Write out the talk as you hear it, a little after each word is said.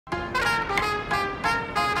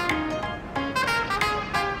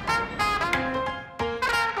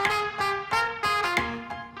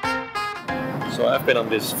So I've been on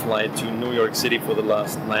this flight to New York City for the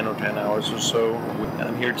last 9 or 10 hours or so.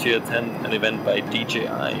 I'm here to attend an event by DJI.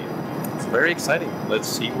 It's very exciting. Let's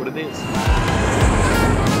see what it is.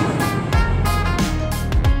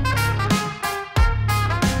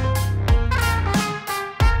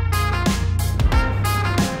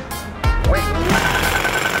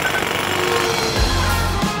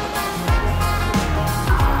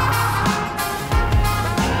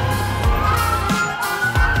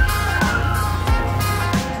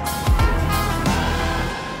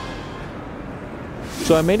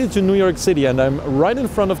 So I made it to New York City and I'm right in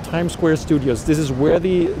front of Times Square Studios. This is where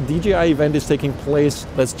the DJI event is taking place.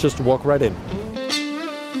 Let's just walk right in.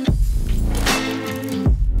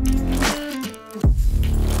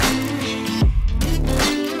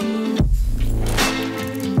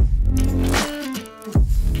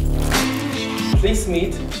 Please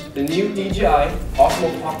meet the new DJI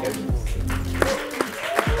Osmo Pocket.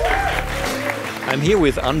 I'm here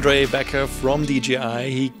with Andre Becker from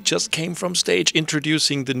DJI. He just came from stage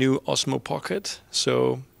introducing the new Osmo Pocket.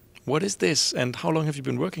 So what is this and how long have you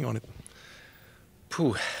been working on it?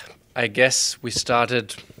 I guess we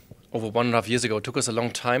started over 1.5 years ago. It took us a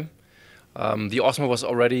long time. The Osmo was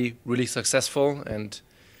already really successful and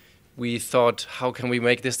we thought, how can we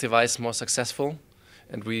make this device more successful?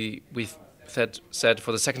 And we said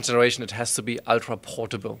for the second generation it has to be ultra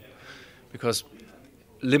portable, because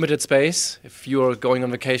limited space, if you're going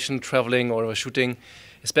on vacation, traveling or shooting,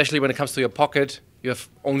 especially when it comes to your pocket, you have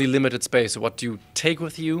only limited space. So what you take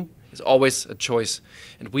with you is always a choice.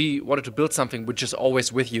 And we wanted to build something which is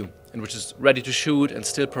always with you and which is ready to shoot and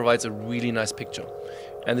still provides a really nice picture.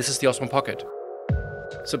 And this is the Osmo Pocket.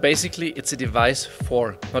 So basically it's a device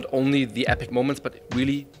for not only the epic moments, but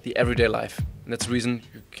really the everyday life. And that's the reason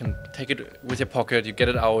you can take it with your pocket, you get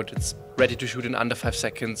it out, it's ready to shoot in under 5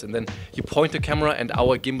 seconds, and then you point the camera and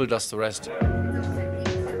our gimbal does the rest.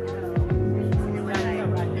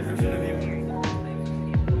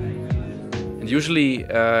 And usually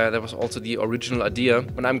that was also the original idea.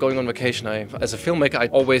 When I'm going on vacation, as a filmmaker, I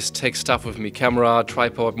always take stuff with me, camera,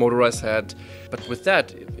 tripod, motorized head. But with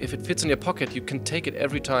that, if it fits in your pocket, you can take it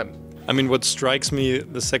every time. I mean, what strikes me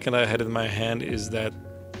the second I had it in my hand is that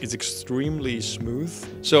it's extremely smooth.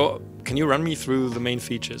 So can you run me through the main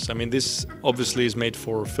features? I mean, this obviously is made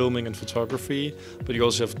for filming and photography, but you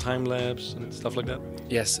also have time-lapse and stuff like that?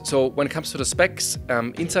 Yes, so when it comes to the specs,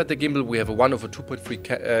 inside the gimbal we have a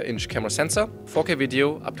 1/2.3 inch camera sensor, 4K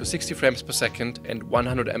video up to 60 frames per second and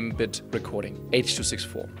 100 Mbit recording,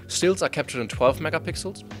 H.264. Stills are captured in 12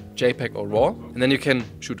 megapixels, JPEG or RAW, and then you can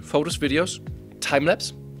shoot photos, videos,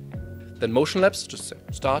 time-lapse, then motion-lapse, just say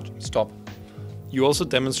start, stop. You also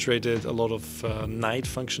demonstrated a lot of night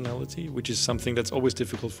functionality, which is something that's always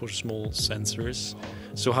difficult for small sensors.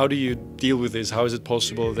 So how do you deal with this? How is it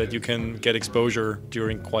possible that you can get exposure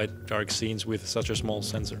during quite dark scenes with such a small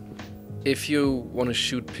sensor? If you want to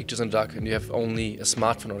shoot pictures in the dark and you have only a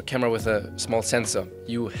smartphone or a camera with a small sensor,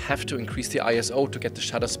 you have to increase the ISO to get the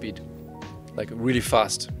shutter speed, like really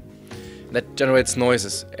fast. And that generates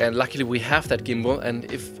noises. And luckily we have that gimbal,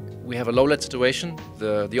 and if we have a low light situation,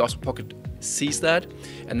 the Osmo Pocket sees that,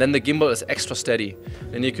 and then the gimbal is extra steady.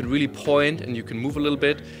 Then you can really point and you can move a little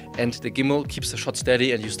bit, and the gimbal keeps the shot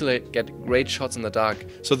steady and you still get great shots in the dark.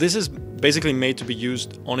 So this is basically made to be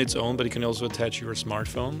used on its own, but you can also attach your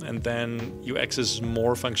smartphone and then you access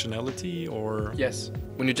more functionality, or? Yes.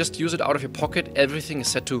 When you just use it out of your pocket, everything is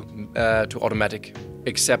set to automatic,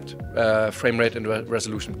 except frame rate and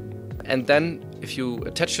resolution. And then if you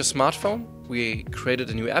attach your smartphone, we created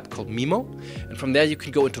a new app called Mimo, and from there you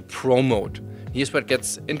can go into Pro mode. Here's where it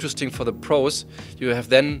gets interesting for the pros. You have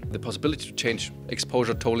then the possibility to change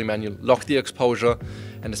exposure totally manual, lock the exposure,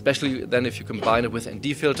 and especially then if you combine it with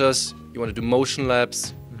ND filters, you want to do motion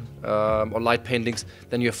lapse or light paintings,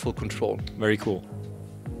 then you have full control. Very cool.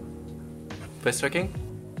 Face tracking.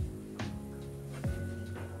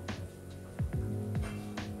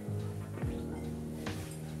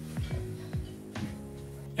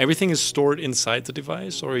 Everything is stored inside the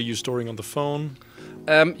device, or are you storing on the phone?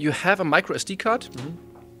 You have a micro SD card,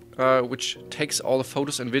 which takes all the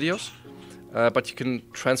photos and videos, but you can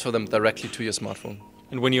transfer them directly to your smartphone.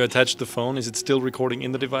 And when you attach the phone, is it still recording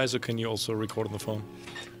in the device, or can you also record on the phone?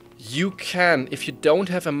 You can, if you don't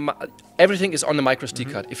have everything is on the micro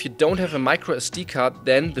SD card. If you don't have a micro SD card,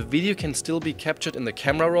 then the video can still be captured in the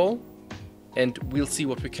camera roll, and we'll see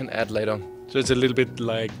what we can add later. So it's a little bit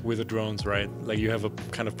like with the drones, right? Like you have a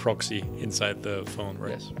kind of proxy inside the phone,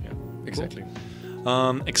 right? Yes, yeah. exactly.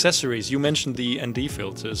 Cool. Accessories, you mentioned the ND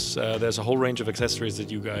filters. There's a whole range of accessories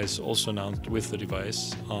that you guys also announced with the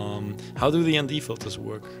device. How do the ND filters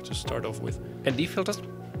work, to start off with? ND filters?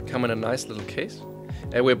 come in a nice little case.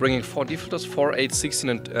 And we're bringing 4 defilters, 4, 8, 16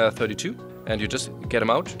 and 32. And you just get them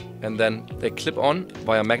out and then they clip on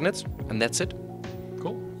via magnets and that's it.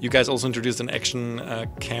 Cool. You guys also introduced an action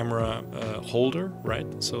camera holder, right?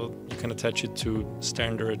 So you can attach it to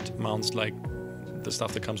standard mounts like the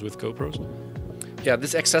stuff that comes with GoPros. Yeah,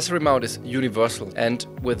 this accessory mount is universal. And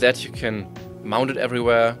with that you can mount it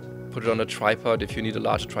everywhere, put it on a tripod if you need a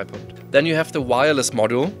larger tripod. Then you have the wireless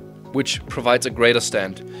module, which provides a greater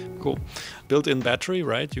stand. Cool. Built-in battery,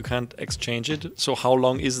 right? You can't exchange it. So how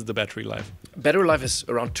long is the battery life? Battery life is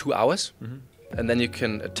around 2 hours. And then you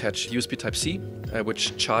can attach USB Type-C,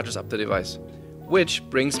 which charges up the device. Which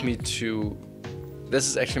brings me to, this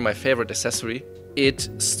is actually my favorite accessory. It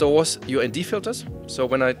stores your ND filters. So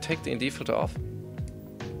when I take the ND filter off,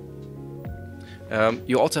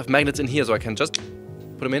 you also have magnets in here, so I can just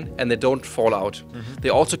put them in and they don't fall out. They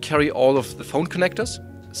also carry all of the phone connectors,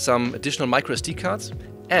 some additional micro SD cards,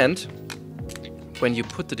 and when you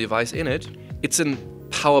put the device in it, it's a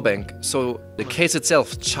power bank. So the case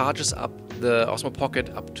itself charges up the Osmo Pocket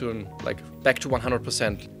up to back to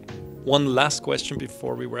 100%. One last question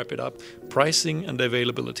before we wrap it up. Pricing and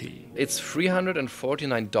availability. It's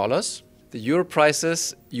 $349. The euro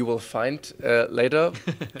prices you will find later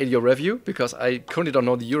in your review, because I currently don't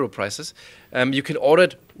know the euro prices. You can order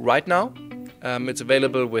it right now. It's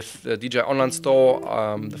available with the DJI online store,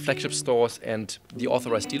 the flagship stores and the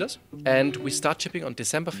authorized dealers. And we start shipping on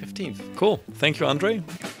December 15th. Cool. Thank you, Andre.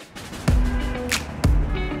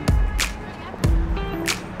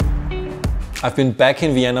 I've been back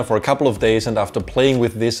in Vienna for a couple of days, and after playing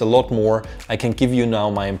with this a lot more, I can give you now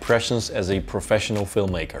my impressions as a professional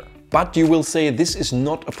filmmaker. But you will say this is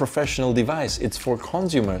not a professional device, it's for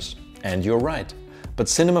consumers. And you're right. But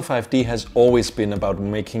Cinema 5D has always been about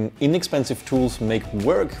making inexpensive tools make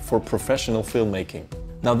work for professional filmmaking.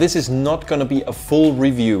 Now this is not gonna be a full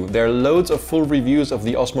review. There are loads of full reviews of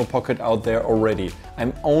the Osmo Pocket out there already.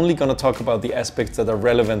 I'm only gonna talk about the aspects that are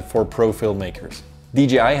relevant for pro filmmakers.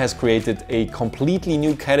 DJI has created a completely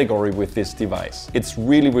new category with this device. It's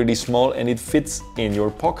really small and it fits in your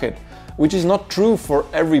pocket, which is not true for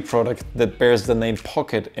every product that bears the name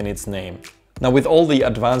Pocket in its name. Now, with all the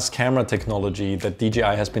advanced camera technology that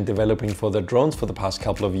DJI has been developing for their drones for the past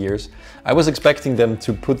couple of years, I was expecting them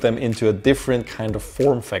to put them into a different kind of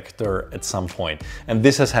form factor at some point. And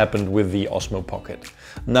this has happened with the Osmo Pocket.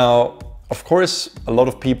 Now, of course, a lot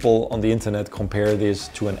of people on the internet compare this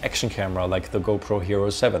to an action camera like the GoPro Hero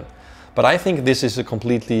 7. But I think this is a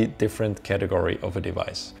completely different category of a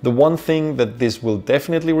device. The one thing that this will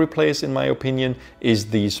definitely replace, in my opinion, is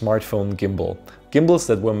the smartphone gimbal. Gimbals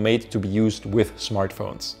that were made to be used with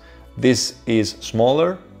smartphones. This is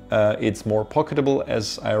smaller, it's more pocketable,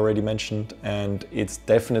 as I already mentioned, and it's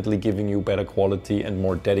definitely giving you better quality and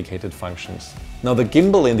more dedicated functions. Now, the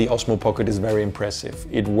gimbal in the Osmo Pocket is very impressive.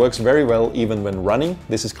 It works very well even when running.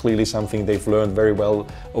 This is clearly something they've learned very well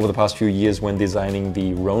over the past few years when designing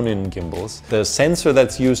the Ronin gimbals. The sensor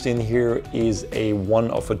that's used in here is a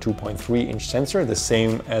 1 of a 2.3-inch sensor, the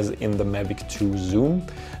same as in the Mavic 2 Zoom.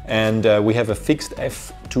 And we have a fixed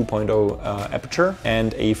f2.0 aperture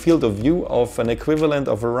and a field of view of an equivalent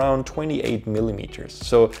of around 28 millimeters.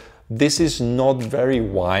 So this is not very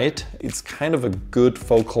wide. It's kind of a good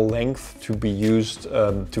focal length to be used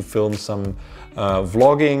to film some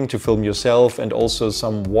vlogging, to film yourself, and also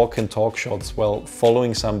some walk and talk shots while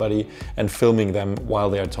following somebody and filming them while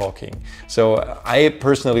they are talking. So I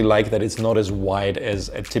personally like that it's not as wide as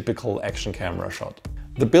a typical action camera shot.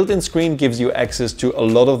 The built-in screen gives you access to a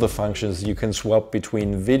lot of the functions. You can swap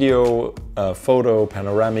between video, photo,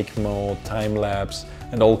 panoramic mode, time-lapse,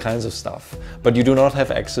 and all kinds of stuff. But you do not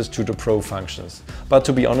have access to the pro functions. But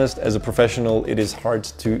to be honest, as a professional, it is hard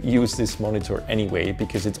to use this monitor anyway,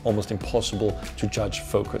 because it's almost impossible to judge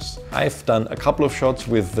focus. I've done a couple of shots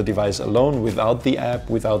with the device alone, without the app,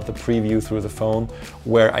 without the preview through the phone,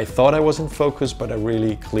 where I thought I was in focus, but I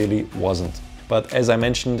really clearly wasn't. But as I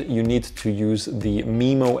mentioned, you need to use the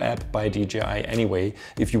Mimo app by DJI anyway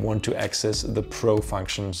if you want to access the pro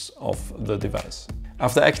functions of the device.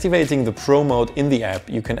 After activating the Pro mode in the app,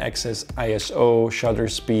 you can access ISO, shutter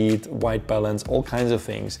speed, white balance, all kinds of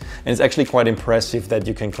things. And it's actually quite impressive that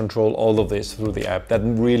you can control all of this through the app. That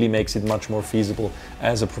really makes it much more feasible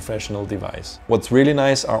as a professional device. What's really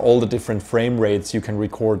nice are all the different frame rates you can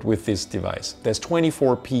record with this device. There's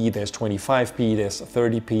 24p, there's 25p, there's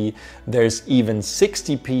 30p, there's even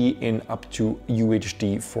 60p in up to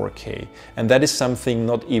UHD 4K. And that is something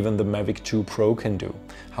not even the Mavic 2 Pro can do.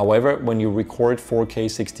 However, when you record 4K 4K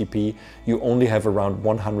 60p, you only have around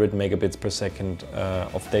 100 megabits per second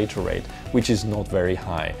of data rate, which is not very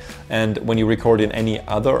high. And when you record in any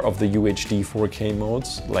other of the UHD 4K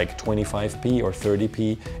modes, like 25p or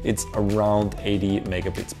 30p, it's around 80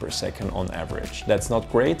 megabits per second on average. That's not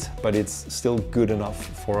great, but it's still good enough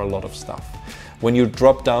for a lot of stuff. When you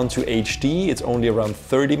drop down to HD, it's only around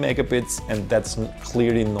 30 megabits, and that's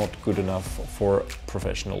clearly not good enough for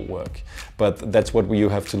professional work. But that's what you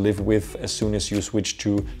have to live with as soon as you switch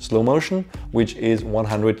to slow motion, which is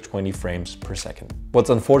 120 frames per second. What's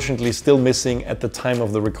unfortunately still missing at the time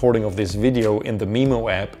of the recording of this video in the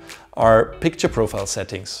Mimo app are picture profile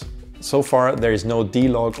settings. So far, there is no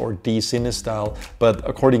D-Log or D-Cine style, but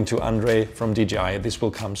according to Andre from DJI, this will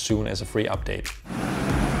come soon as a free update.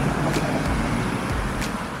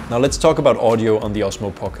 Now let's talk about audio on the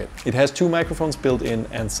Osmo Pocket. It has 2 microphones built in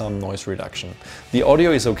and some noise reduction. The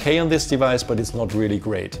audio is okay on this device, but it's not really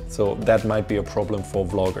great, so that might be a problem for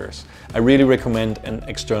vloggers. I really recommend an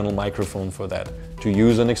external microphone for that. To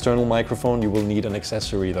use an external microphone, you will need an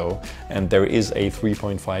accessory though, and there is a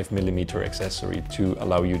 3.5mm accessory to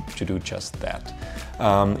allow you to do just that.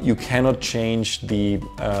 You cannot change the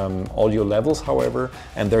audio levels, however,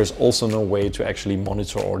 and there's also no way to actually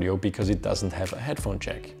monitor audio because it doesn't have a headphone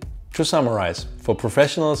jack. To summarize, for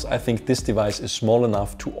professionals, I think this device is small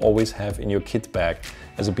enough to always have in your kit bag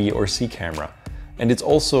as a B or C camera. And it's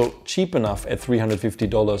also cheap enough at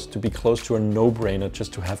 $350 to be close to a no-brainer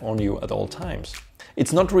just to have on you at all times.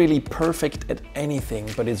 It's not really perfect at anything,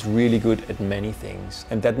 but it's really good at many things.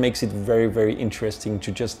 And that makes it very, very interesting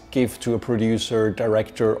to just give to a producer,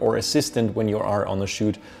 director or assistant when you are on a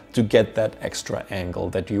shoot to get that extra angle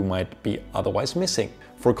that you might be otherwise missing.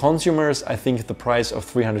 For consumers, I think the price of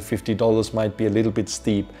 $350 might be a little bit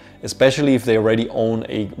steep, especially if they already own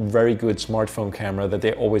a very good smartphone camera that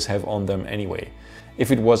they always have on them anyway. If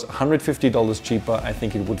it was $150 cheaper, I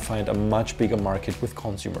think it would find a much bigger market with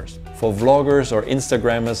consumers. For vloggers or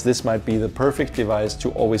Instagrammers, this might be the perfect device to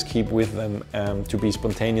always keep with them, to be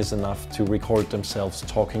spontaneous enough to record themselves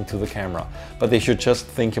talking to the camera. But they should just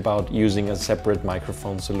think about using a separate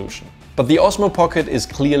microphone solution. But the Osmo Pocket is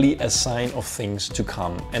clearly a sign of things to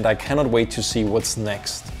come, and I cannot wait to see what's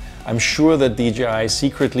next. I'm sure that DJI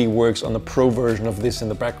secretly works on a pro version of this in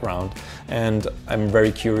the background, and I'm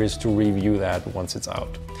very curious to review that once it's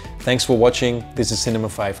out. Thanks for watching. This is Cinema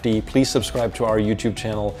 5D. Please subscribe to our YouTube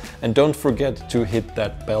channel and don't forget to hit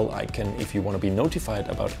that bell icon if you want to be notified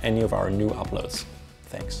about any of our new uploads.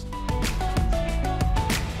 Thanks.